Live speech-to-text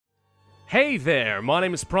Hey there, my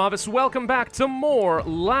name is Pravus. Welcome back to more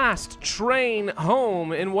Last Train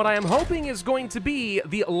Home in what I am hoping is going to be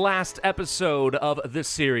the last episode of this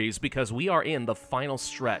series, because we are in the final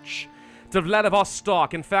stretch to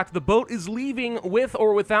Vladivostok. In fact, the boat is leaving with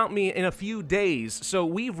or without me in a few days, so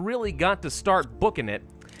we've really got to start booking it.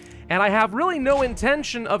 And I have really no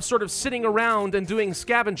intention of sort of sitting around and doing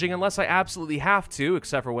scavenging unless I absolutely have to,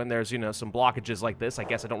 except for when there's, you know, some blockages like this. I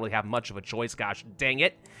guess I don't really have much of a choice, gosh dang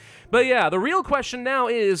it. But yeah, the real question now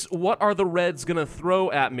is, what are the Reds gonna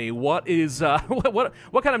throw at me? What is,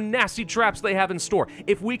 what kind of nasty traps they have in store?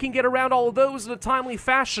 If we can get around all of those in a timely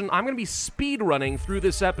fashion, I'm gonna be speed running through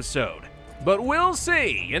this episode. But we'll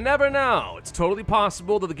see, you never know. It's totally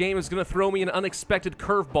possible that the game is gonna throw me an unexpected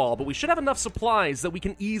curveball, but we should have enough supplies that we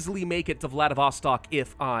can easily make it to Vladivostok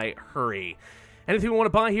if I hurry. Anything we want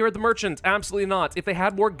to buy here at the merchant? Absolutely not. If they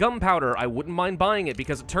had more gunpowder, I wouldn't mind buying it,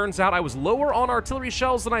 because it turns out I was lower on artillery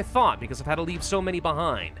shells than I thought, because I've had to leave so many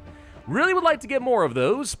behind. Really would like to get more of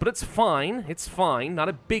those, but it's fine, not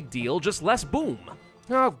a big deal, just less boom.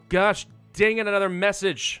 Oh gosh, dang it, another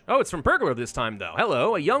message. Oh, it's from Burglar this time, though.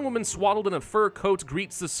 Hello, a young woman swaddled in a fur coat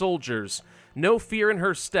greets the soldiers. No fear in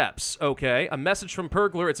her steps. Okay, a message from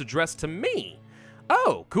Burglar, it's addressed to me.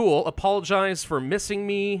 Oh, cool. Apologize for missing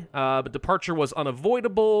me, but departure was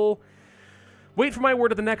unavoidable. Wait for my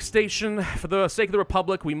word at the next station. For the sake of the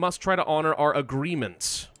Republic, we must try to honor our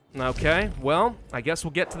agreement. Okay, well, I guess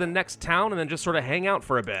we'll get to the next town and then just sort of hang out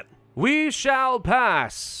for a bit. We shall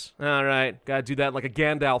pass. All right, gotta do that like a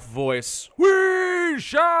Gandalf voice. We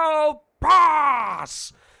shall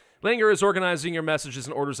pass. Langer is organizing your messages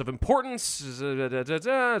in orders of importance.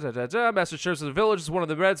 Message shows that the village is one of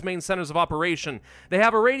the Reds' main centers of operation. They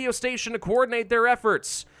have a radio station to coordinate their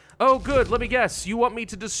efforts. Oh, good. Let me guess. You want me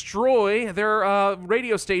to destroy their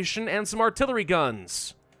radio station and some artillery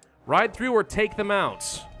guns. Ride through or take them out.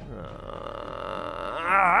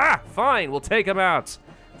 Fine, we'll take them out.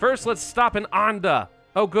 First, let's stop in Anda.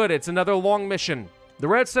 Oh, good. It's another long mission. The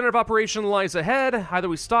Red Center of Operation lies ahead. Either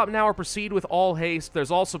we stop now or proceed with all haste. There's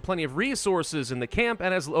also plenty of resources in the camp,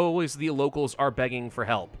 and as always, the locals are begging for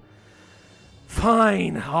help.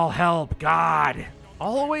 Fine, I'll help, God.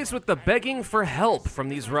 Always with the begging for help from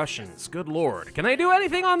these Russians. Good lord. Can they do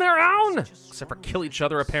anything on their own? Except for kill each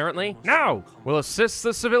other, apparently. No! We'll assist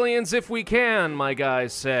the civilians if we can, my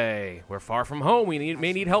guys say. We're far from home. We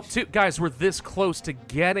may need help too. Guys, we're this close to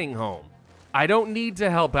getting home. I don't need to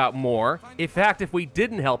help out more. In fact, if we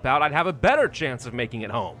didn't help out, I'd have a better chance of making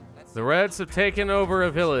it home. The Reds have taken over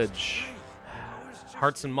a village.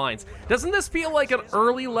 Hearts and minds. Doesn't this feel like an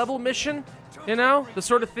early level mission? You know, the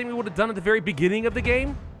sort of thing we would have done at the very beginning of the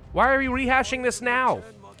game? Why are we rehashing this now?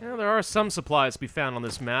 Well, there are some supplies to be found on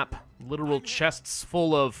this map. Literal chests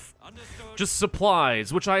full of just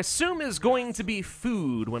supplies, which I assume is going to be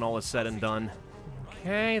food when all is said and done.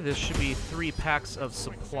 Okay, this should be 3 packs of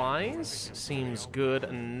supplies. Seems good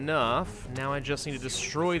enough. Now I just need to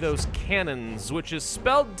destroy those cannons, which is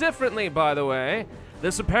spelled differently, by the way.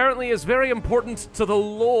 This apparently is very important to the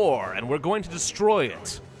lore, and we're going to destroy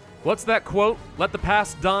it. What's that quote? Let the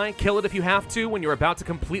past die, kill it if you have to, when you're about to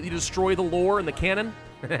completely destroy the lore and the canon?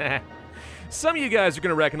 Some of you guys are going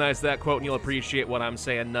to recognize that quote, and you'll appreciate what I'm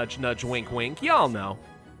saying. Nudge, nudge, wink, wink. Y'all know.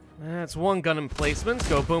 That's one gun emplacement.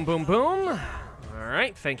 Go boom, boom, boom.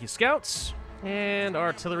 Alright, thank you, scouts. And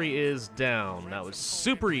artillery is down. That was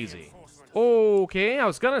super easy. Okay, I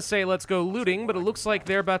was gonna say let's go looting, but it looks like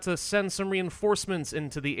they're about to send some reinforcements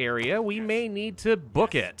into the area. We may need to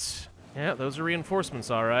book it. Yeah, those are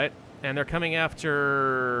reinforcements, alright. And they're coming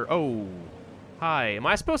after... Oh. Hi, am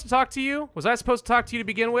I supposed to talk to you? Was I supposed to talk to you to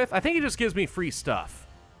begin with? I think he just gives me free stuff.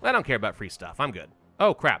 I don't care about free stuff, I'm good.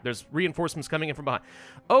 Oh crap, there's reinforcements coming in from behind.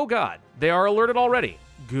 Oh god, they are alerted already.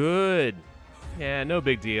 Good. Yeah, no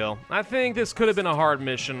big deal. I think this could have been a hard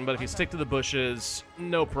mission, but if you stick to the bushes,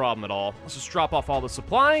 no problem at all. Let's just drop off all the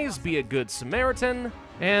supplies, be a good Samaritan,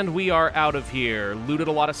 and we are out of here. Looted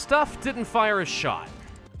a lot of stuff, didn't fire a shot.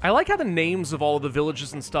 I like how the names of all of the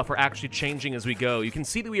villages and stuff are actually changing as we go. You can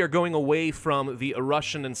see that we are going away from the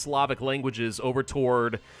Russian and Slavic languages over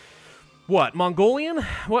toward... what, Mongolian?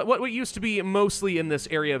 What used to be mostly in this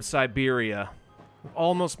area of Siberia?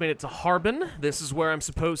 Almost made it to Harbin. This is where I'm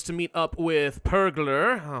supposed to meet up with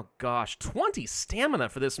Pergler. Oh gosh, 20 stamina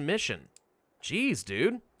for this mission. Jeez,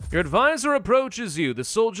 dude. Your advisor approaches you. The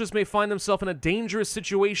soldiers may find themselves in a dangerous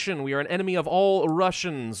situation. We are an enemy of all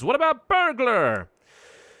Russians. What about Pergler?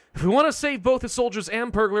 If we want to save both the soldiers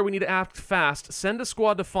and Pergler, we need to act fast. Send a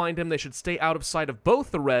squad to find him. They should stay out of sight of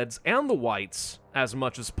both the Reds and the Whites as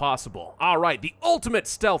much as possible. All right, the ultimate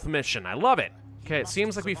stealth mission. I love it. Okay, it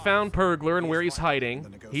seems like we found Pergler and where he's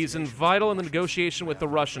hiding. He's vital in the negotiation with the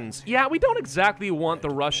Russians. Yeah, we don't exactly want the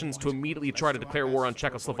Russians to immediately try to declare war on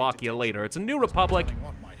Czechoslovakia later. It's a new republic.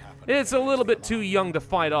 It's a little bit too young to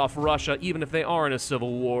fight off Russia, even if they are in a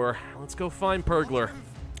civil war. Let's go find Pergler.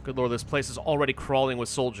 Good lord, this place is already crawling with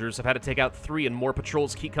soldiers. I've had to take out 3 and more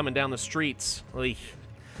patrols keep coming down the streets. Eek.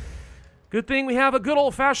 Good thing we have a good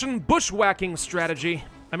old-fashioned bushwhacking strategy.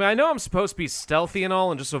 I mean, I know I'm supposed to be stealthy and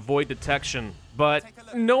all and just avoid detection, but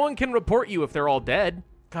no one can report you if they're all dead.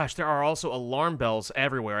 Gosh, there are also alarm bells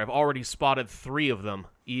everywhere. I've already spotted 3 of them.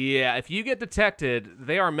 Yeah, if you get detected,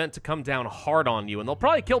 they are meant to come down hard on you, and they'll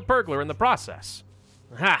probably kill Pergler in the process.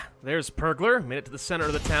 Ha! There's Pergler, made it to the center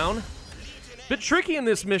of the town. Bit tricky in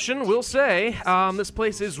this mission, we'll say. This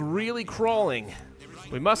place is really crawling.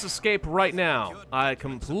 We must escape right now. I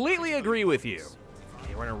completely agree with you.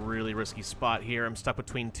 Okay, we're in a really risky spot here. I'm stuck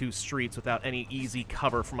between 2 streets without any easy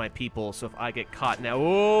cover for my people, so if I get caught now...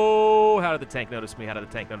 Oh, how did the tank notice me? How did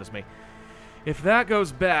the tank notice me? If that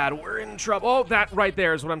goes bad, we're in trouble. Oh, that right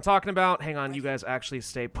there is what I'm talking about. Hang on, you guys actually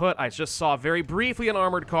stay put. I just saw very briefly an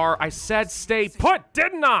armored car. I said stay put,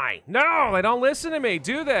 didn't I? No, they don't listen to me,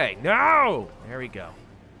 do they? No! There we go.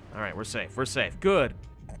 All right, we're safe. We're safe. Good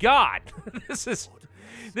God.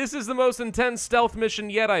 This is the most intense stealth mission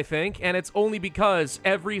yet, I think, and it's only because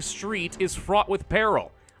every street is fraught with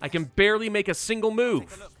peril. I can barely make a single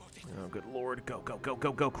move. Oh, good lord. Go, go, go,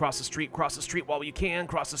 go, go. Cross the street while you can.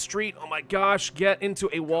 Cross the street. Oh my gosh, get into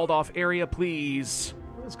a walled-off area, please.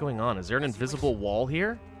 What is going on? Is there an invisible wall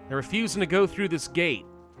here? They're refusing to go through this gate.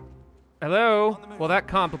 Hello? Well, that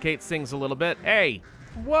complicates things a little bit. Hey!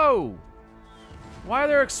 Whoa! Why are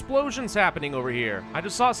there explosions happening over here? I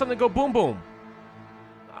just saw something go boom boom.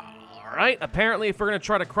 Alright, apparently if we're going to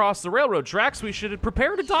try to cross the railroad tracks, we should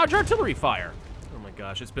prepare to dodge artillery fire. Oh my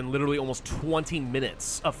gosh, it's been literally almost 20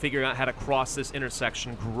 minutes of figuring out how to cross this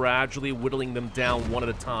intersection, gradually whittling them down one at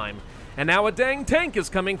a time. And now a dang tank is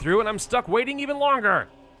coming through and I'm stuck waiting even longer.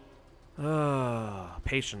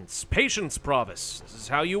 Patience. Patience, Pravus. This is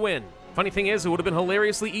how you win. Funny thing is, it would have been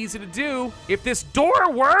hilariously easy to do if this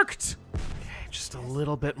door worked! Just a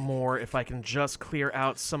little bit more if I can just clear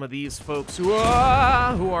out some of these folks who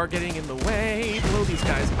are getting in the way. Blow these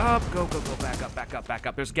guys up. Go, go, go. Back up, back up, back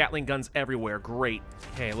up. There's Gatling guns everywhere. Great.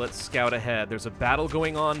 Okay, let's scout ahead. There's a battle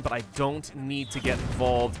going on, but I don't need to get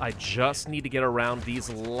involved. I just need to get around these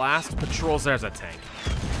last patrols. There's a tank.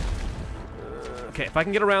 Okay, if I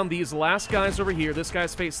can get around these last guys over here, this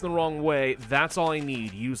guy's facing the wrong way, that's all I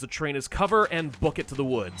need. Use the train as cover and book it to the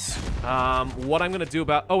woods. What I'm gonna do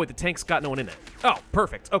about... Oh, wait, the tank's got no one in it. Oh,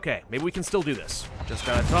 perfect. Okay, maybe we can still do this. Just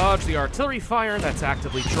gotta dodge the artillery fire that's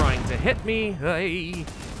actively trying to hit me. Hey.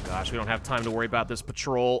 Gosh, we don't have time to worry about this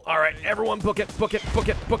patrol. All right, everyone book it, book it, book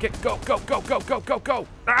it, book it. Go, go, go, go, go, go, go.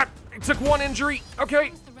 Ah, it took 1 injury.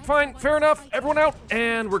 Okay, fine, fair enough. Everyone out,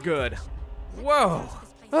 and we're good. Whoa.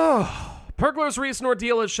 Oh. Pergler's recent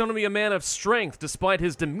ordeal has shown to be a man of strength despite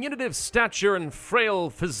his diminutive stature and frail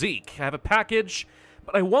physique. I have a package,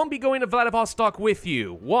 but I won't be going to Vladivostok with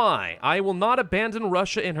you. Why? I will not abandon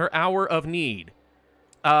Russia in her hour of need.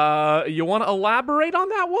 You want to elaborate on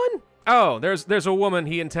that one? Oh, there's a woman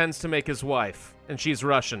he intends to make his wife, and she's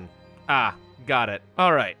Russian. Ah, got it.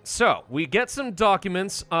 All right, so we get some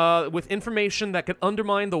documents with information that could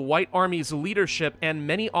undermine the White Army's leadership and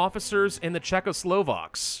many officers in the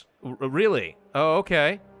Czechoslovaks. Really? Oh,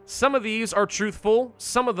 okay. Some of these are truthful,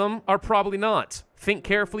 some of them are probably not. Think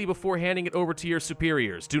carefully before handing it over to your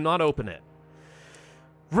superiors. Do not open it.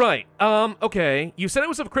 Right, okay. You said it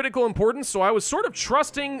was of critical importance, so I was sort of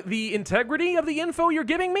trusting the integrity of the info you're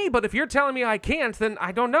giving me, but if you're telling me I can't, then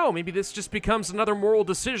I don't know. Maybe this just becomes another moral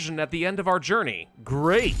decision at the end of our journey.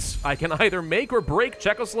 Great. I can either make or break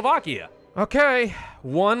Czechoslovakia. Okay,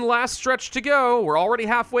 one last stretch to go. We're already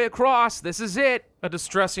halfway across. This is it. A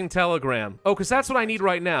distressing telegram. Oh, because that's what I need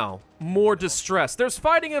right now. More distress. There's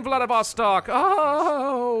fighting in Vladivostok.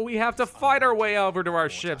 Oh, we have to fight our way over to our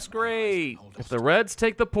ships. Great. If the Reds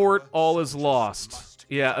take the port, all is lost.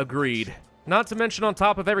 Yeah, agreed. Not to mention, on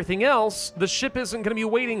top of everything else, the ship isn't going to be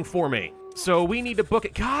waiting for me. So we need to book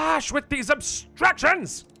it. Gosh, with these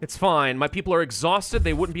obstructions! It's fine. My people are exhausted.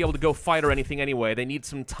 They wouldn't be able to go fight or anything anyway. They need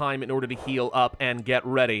some time in order to heal up and get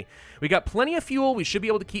ready. We got plenty of fuel. We should be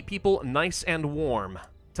able to keep people nice and warm.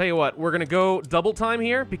 Tell you what, we're going to go double time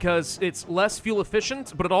here because it's less fuel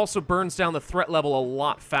efficient, but it also burns down the threat level a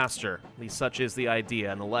lot faster. At least such is the idea,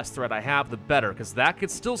 and the less threat I have, the better, because that could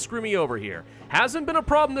still screw me over here. Hasn't been a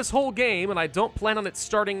problem this whole game, and I don't plan on it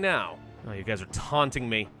starting now. Oh, you guys are taunting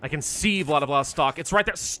me. I can see Vladivostok. It's right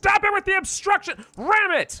there. Stop it with the obstruction!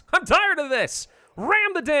 Ram it! I'm tired of this!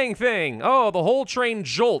 Ram the dang thing! Oh, the whole train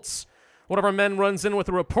jolts. One of our men runs in with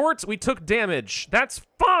a report. We took damage. That's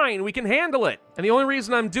fine. We can handle it. And the only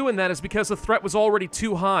reason I'm doing that is because the threat was already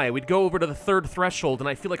too high. We'd go over to the 3rd threshold, and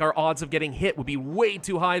I feel like our odds of getting hit would be way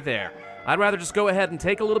too high there. I'd rather just go ahead and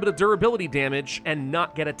take a little bit of durability damage and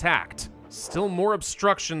not get attacked. Still more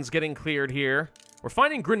obstructions getting cleared here. We're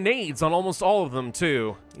finding grenades on almost all of them,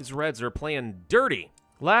 too. These Reds are playing dirty.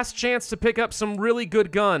 Last chance to pick up some really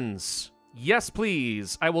good guns. Yes,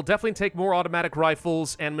 please. I will definitely take more automatic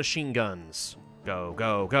rifles and machine guns. Go,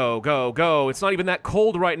 go, go, go, go. It's not even that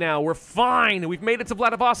cold right now. We're fine. We've made it to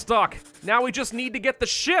Vladivostok. Now we just need to get the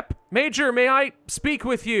ship. Major, may I speak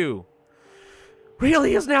with you?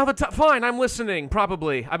 Really is now the time? Fine, I'm listening,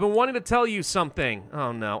 probably. I've been wanting to tell you something.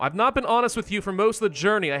 Oh no, I've not been honest with you for most of the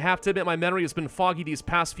journey. I have to admit my memory has been foggy these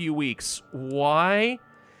past few weeks. Why?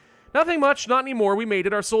 Nothing much, not anymore. We made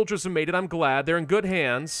it, our soldiers have made it, I'm glad. They're in good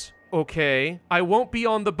hands. Okay, I won't be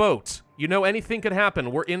on the boat. You know, anything could happen.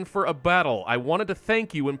 We're in for a battle. I wanted to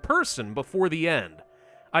thank you in person before the end.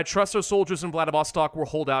 I trust our soldiers in Vladivostok will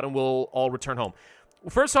hold out and we'll all return home.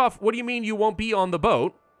 First off, what do you mean you won't be on the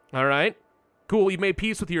boat? All right. Cool, you made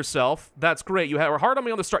peace with yourself. That's great. You were hard on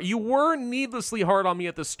me on the start. You were needlessly hard on me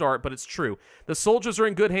at the start, but it's true. The soldiers are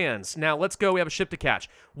in good hands. Now, let's go. We have a ship to catch.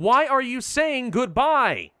 Why are you saying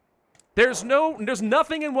goodbye? There's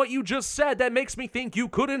nothing in what you just said that makes me think you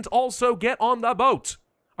couldn't also get on the boat.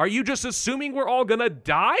 Are you just assuming we're all gonna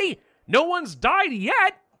die? No one's died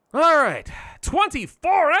yet. All right,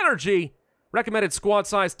 24 energy. Recommended squad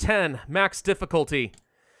size 10, max difficulty.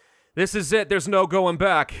 This is it. There's no going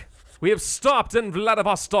back. We have stopped in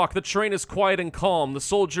Vladivostok. The train is quiet and calm. The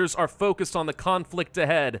soldiers are focused on the conflict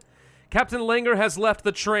ahead. Captain Langer has left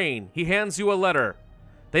the train. He hands you a letter.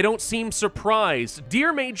 They don't seem surprised.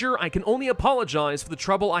 Dear Major, I can only apologize for the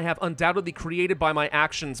trouble I have undoubtedly created by my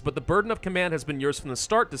actions, but the burden of command has been yours from the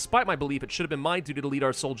start, despite my belief it should have been my duty to lead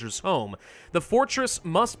our soldiers home. The fortress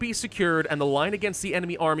must be secured and the line against the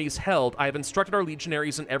enemy armies held. I have instructed our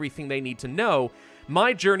legionaries in everything they need to know.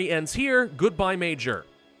 My journey ends here. Goodbye, Major.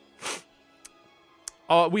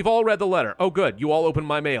 We've all read the letter. Oh, good. You all opened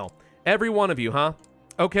my mail. Every one of you, huh?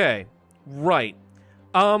 Okay. Right.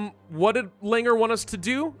 What did Langer want us to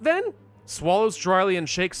do, then? Swallows dryly and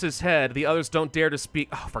shakes his head. The others don't dare to speak.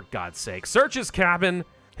 Oh, for God's sake. Search his cabin.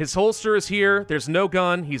 His holster is here. There's no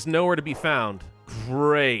gun. He's nowhere to be found.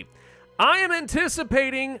 Great. I am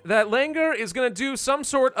anticipating that Langer is going to do some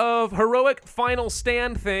sort of heroic final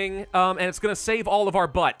stand thing, and it's going to save all of our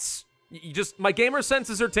butts. My gamer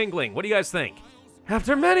senses are tingling. What do you guys think?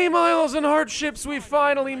 After many miles and hardships, we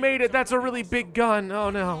finally made it. That's a really big gun. Oh,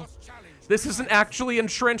 no. This is an actually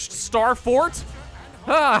entrenched star fort?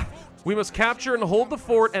 Ah! We must capture and hold the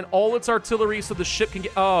fort and all its artillery so the ship can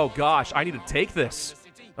get... Oh, gosh. I need to take this.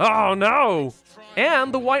 Oh, no.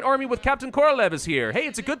 And the White Army with Captain Korolev is here. Hey,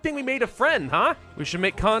 it's a good thing we made a friend, huh? We should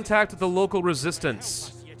make contact with the local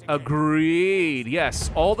resistance. Agreed.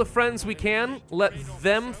 Yes, all the friends we can, let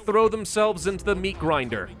them throw themselves into the meat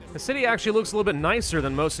grinder. The city actually looks a little bit nicer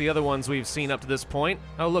than most of the other ones we've seen up to this point.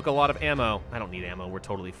 Oh, look, a lot of ammo. I don't need ammo. We're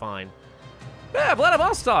totally fine. Yeah,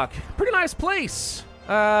 Vladivostok. Pretty nice place.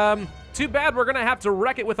 Too bad we're going to have to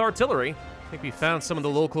wreck it with artillery. I think we found some of the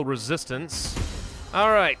local resistance. All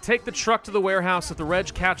right, take the truck to the warehouse. If the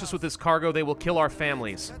Reg catch us with this cargo, they will kill our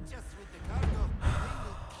families.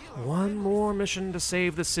 One more mission to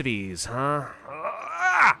save the cities, huh?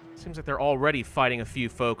 Seems like they're already fighting a few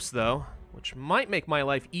folks, though, which might make my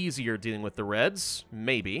life easier dealing with the Reds.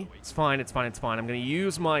 Maybe. It's fine, it's fine, it's fine. I'm going to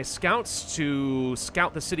use my scouts to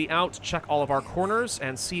scout the city out, check all of our corners,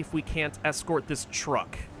 and see if we can't escort this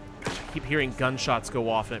truck. I keep hearing gunshots go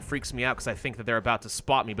off, and it freaks me out because I think that they're about to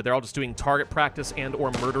spot me, but they're all just doing target practice and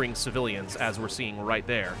or murdering civilians, as we're seeing right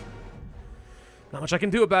there. Not much I can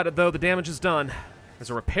do about it, though. The damage is done. There's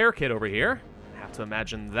a repair kit over here. I have to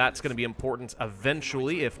imagine that's going to be important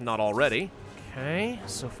eventually, if not already. Okay,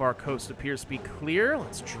 so far coast appears to be clear.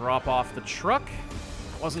 Let's drop off the truck.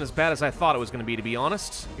 Wasn't as bad as I thought it was going to be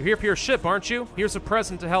honest. You're here for your ship, aren't you? Here's a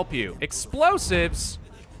present to help you. Explosives?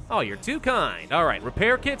 Oh, you're too kind. All right,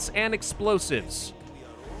 repair kits and explosives.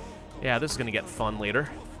 Yeah, this is going to get fun later.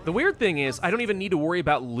 The weird thing is, I don't even need to worry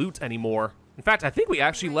about loot anymore. In fact, I think we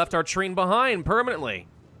actually left our train behind permanently.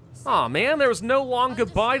 Aw, man, there was no long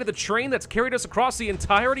goodbye to the train that's carried us across the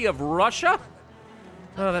entirety of Russia?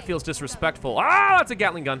 Oh, that feels disrespectful. Ah, that's a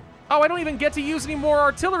Gatling gun. Oh, I don't even get to use any more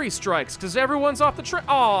artillery strikes because everyone's off the train.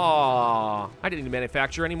 Aw, I didn't need to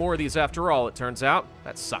manufacture any more of these after all, it turns out.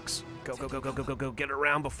 That sucks. Go, go, go, go, go, go, go. Get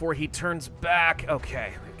around before he turns back.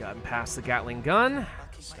 Okay, we've gotten past the Gatling gun.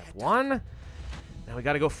 Step one. Now we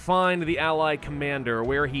gotta go find the Allied commander,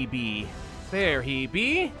 where he be. There he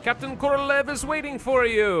be. Captain Korolev is waiting for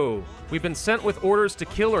you. We've been sent with orders to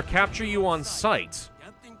kill or capture you on sight.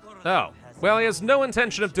 Oh, well, he has no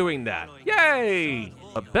intention of doing that. Yay!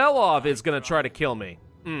 Belov is gonna try to kill me.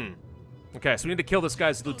 Okay, so we need to kill this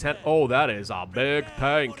guy's lieutenant. Oh, that is a big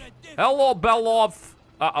tank. Hello, Belov.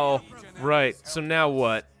 Uh-oh. Right, so now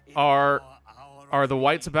what? Are the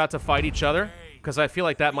whites about to fight each other? Because I feel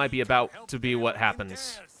like that might be about to be what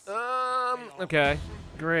happens. Okay.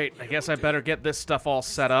 Great. I guess I better get this stuff all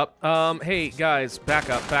set up. Hey, guys, back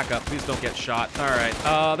up. Please don't get shot. All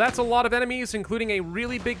right. That's a lot of enemies, including a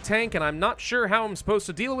really big tank, and I'm not sure how I'm supposed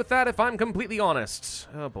to deal with that if I'm completely honest.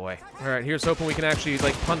 Oh, boy. All right, here's hoping we can actually,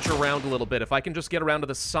 like, punch around a little bit. If I can just get around to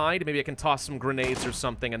the side, maybe I can toss some grenades or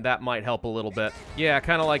something, and that might help a little bit. Yeah,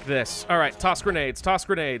 kind of like this. All right, toss grenades.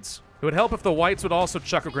 It would help if the whites would also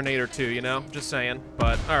chuck a grenade or two, you know? Just saying.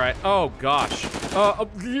 But, all right. Oh, gosh.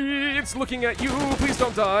 It's looking at you. Please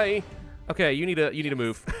don't die. Okay, you need to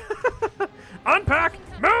move. Unpack!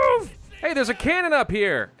 Move! Hey, there's a cannon up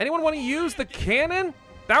here. Anyone want to use the cannon?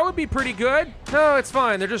 That would be pretty good. No, it's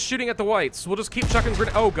fine. They're just shooting at the whites. We'll just keep chucking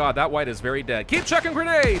grenades. Oh, God, that white is very dead. Keep chucking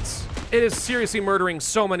grenades! It is seriously murdering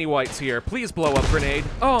so many whites here. Please blow up grenade.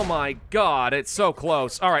 Oh, my God. It's so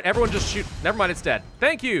close. All right, everyone just shoot. Never mind, it's dead.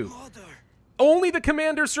 Thank you. Only the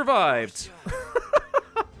commander survived.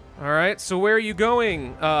 All right, so where are you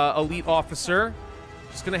going, elite officer?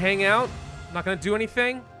 Just gonna hang out? Not gonna do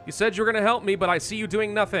anything? You said you were gonna help me, but I see you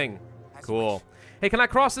doing nothing. Cool. Hey, can I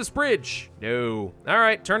cross this bridge? No. All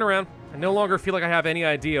right, turn around. I no longer feel like I have any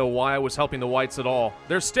idea why I was helping the whites at all.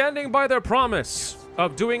 They're standing by their promise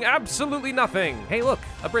of doing absolutely nothing. Hey, look,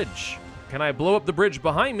 a bridge. Can I blow up the bridge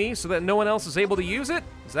behind me so that no one else is able to use it?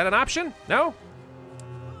 Is that an option? No?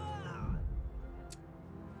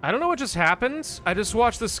 I don't know what just happened. I just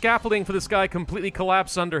watched the scaffolding for this guy completely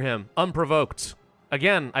collapse under him, unprovoked.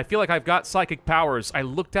 Again, I feel like I've got psychic powers. I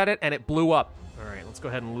looked at it and it blew up. All right, let's go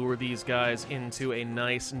ahead and lure these guys into a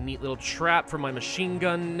nice, neat little trap for my machine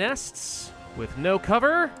gun nests. With no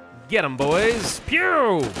cover, get them, boys.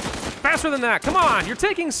 Pew! Faster than that, come on, you're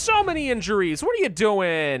taking so many injuries. What are you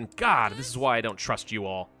doing? God, this is why I don't trust you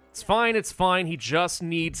all. It's fine, he just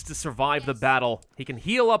needs to survive the battle. He can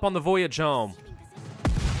heal up on the voyage home.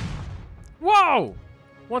 Whoa!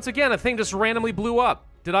 Once again, a thing just randomly blew up.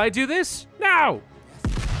 Did I do this? No!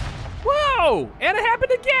 Whoa! And it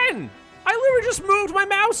happened again! I literally just moved my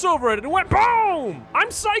mouse over it and it went boom! I'm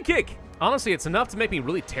psychic! Honestly, it's enough to make me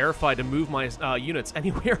really terrified to move my units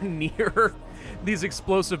anywhere near these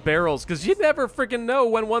explosive barrels, because you never freaking know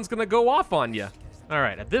when one's gonna go off on you. All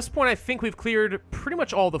right, at this point, I think we've cleared pretty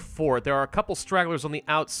much all the fort. There are a couple stragglers on the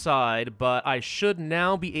outside, but I should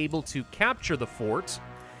now be able to capture the fort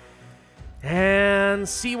and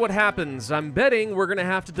see what happens. I'm betting we're gonna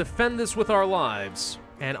have to defend this with our lives.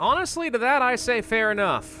 And honestly, to that I say fair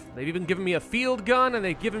enough. They've even given me a field gun and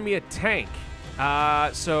they've given me a tank.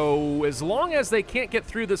 So as long as they can't get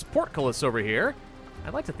through this portcullis over here,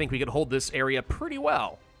 I'd like to think we could hold this area pretty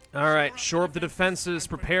well. All right, shore up the defenses,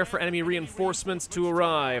 prepare for enemy reinforcements to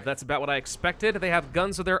arrive. That's about what I expected. They have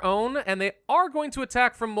guns of their own, and they are going to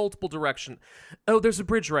attack from multiple directions. Oh, there's a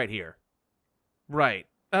bridge right here. Right.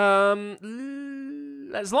 As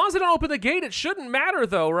long as they don't open the gate, it shouldn't matter,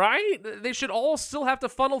 though, right? They should all still have to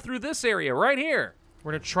funnel through this area right here.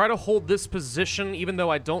 We're going to try to hold this position, even though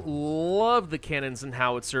I don't love the cannons and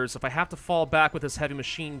howitzers. If I have to fall back with this heavy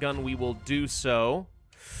machine gun, we will do so.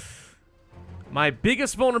 My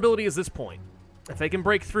biggest vulnerability is this point. If they can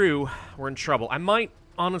break through, we're in trouble. I might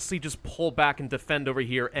honestly just pull back and defend over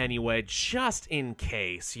here anyway, just in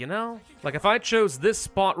case, you know? Like, if I chose this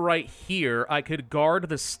spot right here, I could guard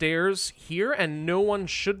the stairs here, and no one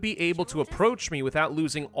should be able to approach me without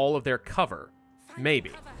losing all of their cover.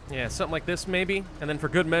 Maybe. Yeah, something like this, maybe. And then for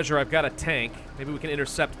good measure, I've got a tank. Maybe we can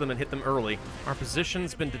intercept them and hit them early. Our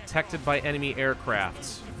position's been detected by enemy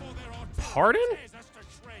aircrafts. Pardon?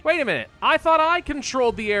 Wait a minute. I thought I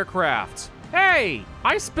controlled the aircraft. Hey,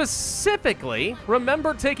 I specifically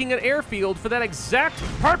remember taking an airfield for that exact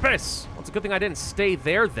purpose. Well, it's a good thing I didn't stay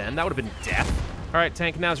there then. That would have been death. All right,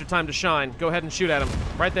 tank, now's your time to shine. Go ahead and shoot at him.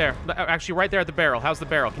 Right there. Actually, right there at the barrel. How's the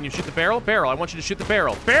barrel? Can you shoot the barrel? Barrel, I want you to shoot the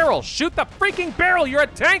barrel. Barrel, shoot the freaking barrel. You're a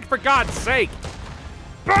tank, for God's sake.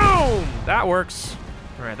 Boom! That works.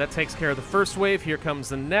 All right, that takes care of the first wave. Here comes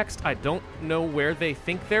the next. I don't know where they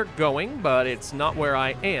think they're going, but it's not where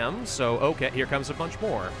I am. So, okay, here comes a bunch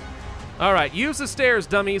more. All right, use the stairs,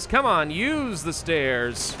 dummies. Come on, use the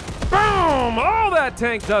stairs. Boom! Oh, that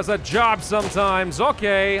tank does a job sometimes.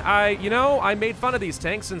 Okay, I made fun of these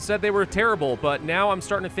tanks and said they were terrible, but now I'm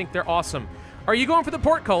starting to think they're awesome. Are you going for the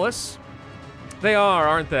portcullis? They are,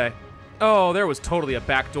 aren't they? Oh, there was totally a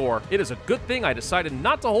back door. It is a good thing I decided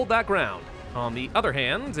not to hold that ground. On the other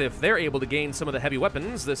hand, if they're able to gain some of the heavy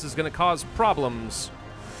weapons, this is going to cause problems.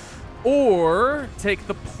 Or take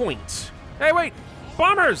the point. Hey, wait!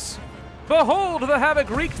 Bombers! Behold the havoc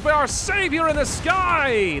wreaked by our savior in the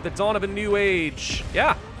sky! The dawn of a new age.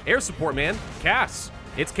 Yeah, air support, man. Cass.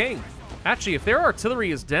 It's king. Actually, if their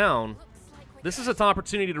artillery is down, this is an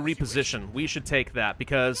opportunity to reposition. We should take that,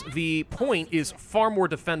 because the point is far more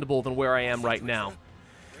defendable than where I am right now.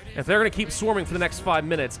 If they're going to keep swarming for the next 5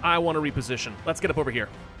 minutes, I want to reposition. Let's get up over here.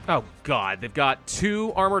 Oh, God. They've got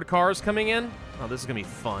 2 armored cars coming in. Oh, this is going to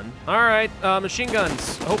be fun. All right, machine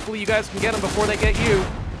guns. Hopefully you guys can get them before they get you.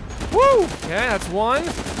 Woo! Okay, that's 1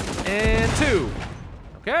 and 2.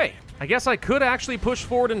 Okay. I guess I could actually push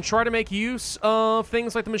forward and try to make use of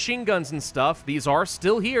things like the machine guns and stuff. These are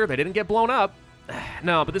still here. They didn't get blown up.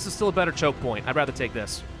 No, but this is still a better choke point. I'd rather take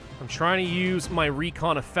this. I'm trying to use my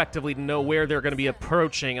recon effectively to know where they're going to be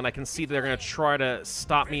approaching, and I can see that they're going to try to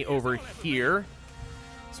stop me over here.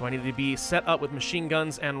 So I need to be set up with machine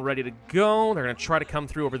guns and ready to go. They're going to try to come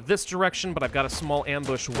through over this direction, but I've got a small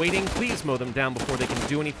ambush waiting. Please mow them down before they can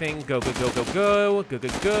do anything. Go, go, go, go, go. Good,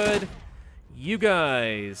 good, good. You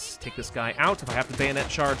guys take this guy out. If I have to bayonet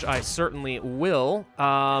charge, I certainly will.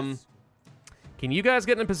 Can you guys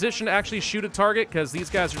get in a position to actually shoot a target? Because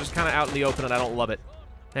these guys are just kind of out in the open, and I don't love it.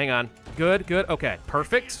 Hang on. Good, good. Okay,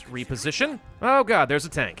 perfect. Reposition. Oh, God, there's a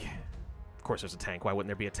tank. Of course there's a tank. Why wouldn't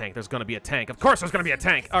there be a tank? There's going to be a tank. Of course there's going to be a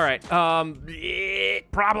tank. All right.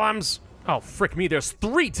 Problems. Oh, frick me. There's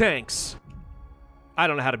 3 tanks. I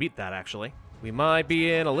don't know how to beat that, actually. We might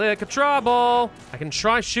be in a lick of trouble. I can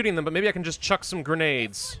try shooting them, but maybe I can just chuck some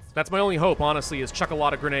grenades. That's my only hope, honestly, is chuck a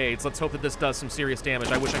lot of grenades. Let's hope that this does some serious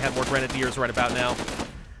damage. I wish I had more grenadiers right about now.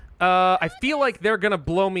 I feel like they're gonna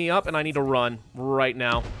blow me up, and I need to run right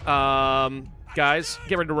now. Guys,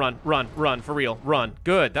 get ready to run. Run, run, for real, run.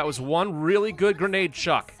 Good, that was 1 really good grenade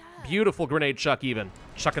chuck. Beautiful grenade chuck, even.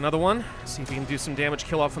 Chuck another one. See if we can do some damage,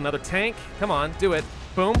 kill off another tank. Come on, do it.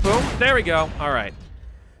 Boom, boom. There we go. All right.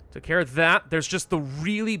 Took care of that. There's just the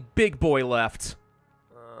really big boy left.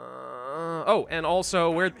 Oh, and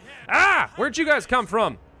also, where'd you guys come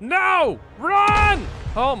from? No! Run!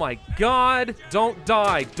 Oh my God. Don't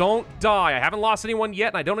die. Don't die. I haven't lost anyone yet,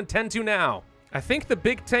 and I don't intend to now. I think the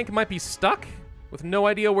big tank might be stuck with no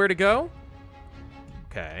idea where to go.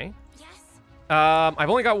 Okay. I've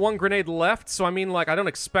only got 1 grenade left, so I mean, like, I don't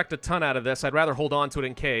expect a ton out of this. I'd rather hold on to it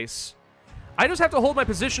in case. I just have to hold my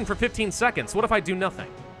position for 15 seconds. What if I do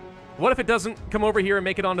nothing? What if it doesn't come over here and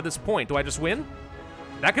make it onto this point? Do I just win?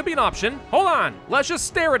 That could be an option. Hold on. Let's just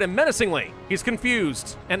stare at him menacingly. He's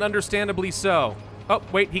confused, and understandably so. Oh,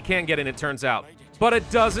 wait, he can get in, it turns out. But it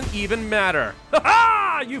doesn't even matter.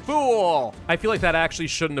 Ha-ha! You fool! I feel like that actually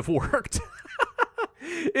shouldn't have worked.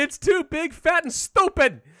 It's too big, fat, and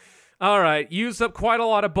stupid. All right, used up quite a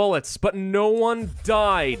lot of bullets, but no one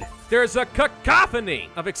died. There's a cacophony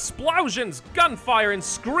of explosions, gunfire, and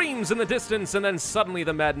screams in the distance, and then suddenly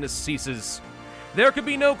the madness ceases. There could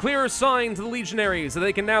be no clearer sign to the legionaries that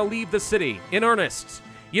they can now leave the city, in earnest.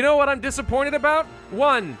 You know what I'm disappointed about?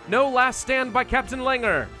 1, no last stand by Captain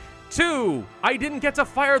Langer. 2, I didn't get to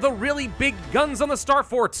fire the really big guns on the Star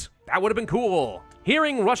Fort. That would have been cool.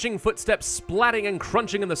 Hearing rushing footsteps splatting and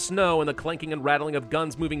crunching in the snow and the clanking and rattling of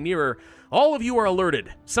guns moving nearer, all of you are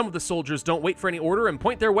alerted. Some of the soldiers don't wait for any order and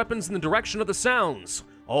point their weapons in the direction of the sounds.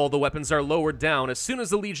 All the weapons are lowered down as soon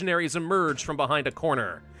as the legionaries emerge from behind a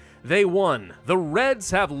corner. They won. The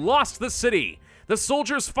Reds have lost the city. The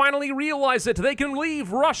soldiers finally realize it. They can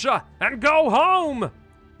leave Russia and go home.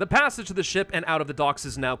 The passage to the ship and out of the docks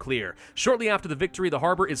is now clear. Shortly after the victory, the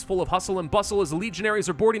harbor is full of hustle and bustle as the legionaries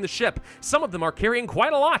are boarding the ship. Some of them are carrying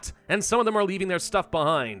quite a lot, and some of them are leaving their stuff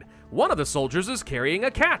behind. One of the soldiers is carrying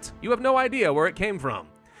a cat. You have no idea where it came from.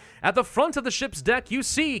 At the front of the ship's deck, you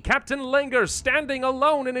see Captain Langer standing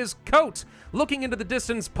alone in his coat, looking into the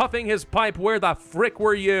distance, puffing his pipe. Where the frick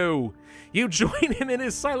were you? You join him in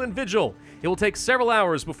his silent vigil. It will take several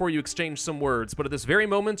hours before you exchange some words, but at this very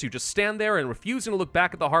moment, you just stand there and refusing to look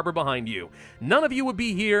back at the harbor behind you. None of you would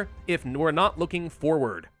be here if we're not looking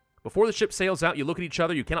forward. Before the ship sails out, you look at each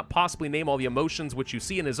other. You cannot possibly name all the emotions which you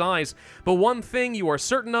see in his eyes, but one thing you are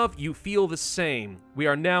certain of, you feel the same. We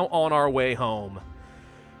are now on our way home.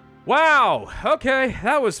 Wow, okay,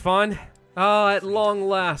 that was fun. At long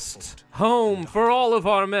last, home for all of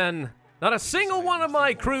our men. Not a single one of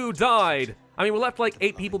my crew died. I mean, we left like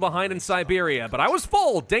 8 people behind in Siberia, but I was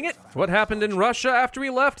full, dang it. What happened in Russia after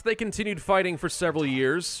we left? They continued fighting for several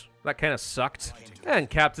years. That kind of sucked. And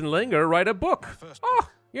Captain Langer write a book. Oh,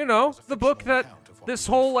 You know, the book that this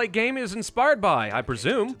whole, like, game is inspired by, I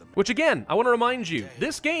presume. Which, again, I want to remind you,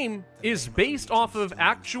 this game is based off of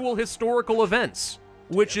actual historical events,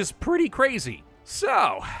 which is pretty crazy.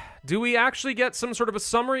 So, do we actually get some sort of a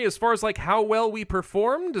summary as far as, like, how well we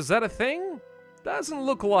performed? Is that a thing? Doesn't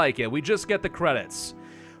look like it. We just get the credits.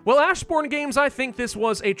 Well, Ashbourne Games, I think this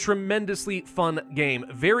was a tremendously fun game.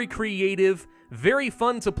 Very creative, very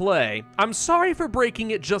fun to play. I'm sorry for breaking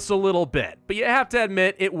it just a little bit, but you have to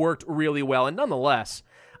admit it worked really well, and nonetheless,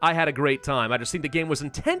 I had a great time. I just think the game was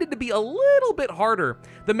intended to be a little bit harder.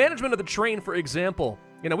 The management of the train, for example,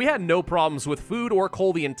 you know, we had no problems with food or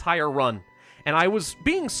coal the entire run. And I was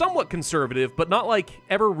being somewhat conservative, but not, like,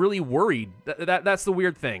 ever really worried. That's the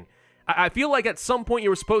weird thing. I feel like at some point you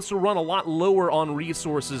were supposed to run a lot lower on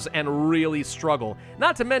resources and really struggle.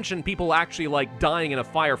 Not to mention people actually, like, dying in a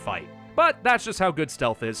firefight. But that's just how good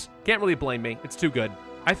stealth is. Can't really blame me. It's too good.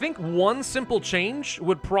 I think one simple change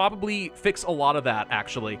would probably fix a lot of that,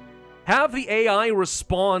 actually. Have the AI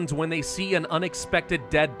respond when they see an unexpected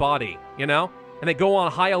dead body, you know? And they go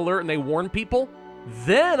on high alert and they warn people.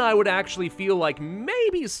 Then I would actually feel like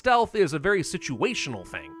maybe stealth is a very situational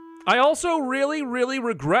thing. I also really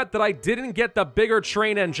regret that I didn't get the bigger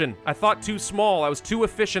train engine. I thought too small. I was too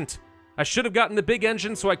efficient. I should have gotten the big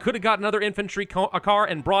engine so I could have got another infantry car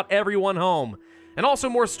and brought everyone home. And also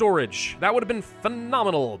more storage. That would have been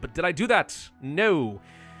phenomenal, but did I do that? No.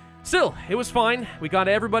 Still, it was fine. We got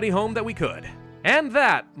everybody home that we could. And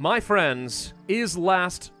that, my friends, is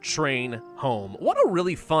Last Train Home. What a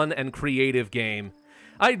really fun and creative game.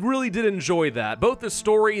 I really did enjoy that. Both the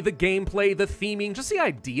story, the gameplay, the theming, just the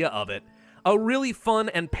idea of it. A really fun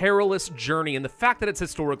and perilous journey, and the fact that it's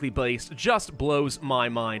historically based just blows my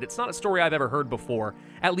mind. It's not a story I've ever heard before,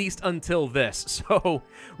 at least until this. So,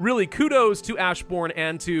 really, kudos to Ashbourne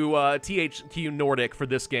and to THQ Nordic for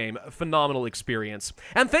this game. Phenomenal experience.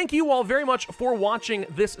 And thank you all very much for watching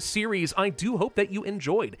this series. I do hope that you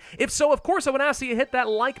enjoyed. If so, of course, I would ask that you hit that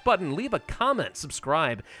like button, leave a comment,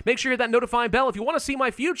 subscribe. Make sure you hit that notify bell if you want to see my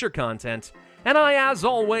future content. And I, as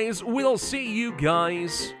always, will see you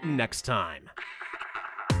guys next time.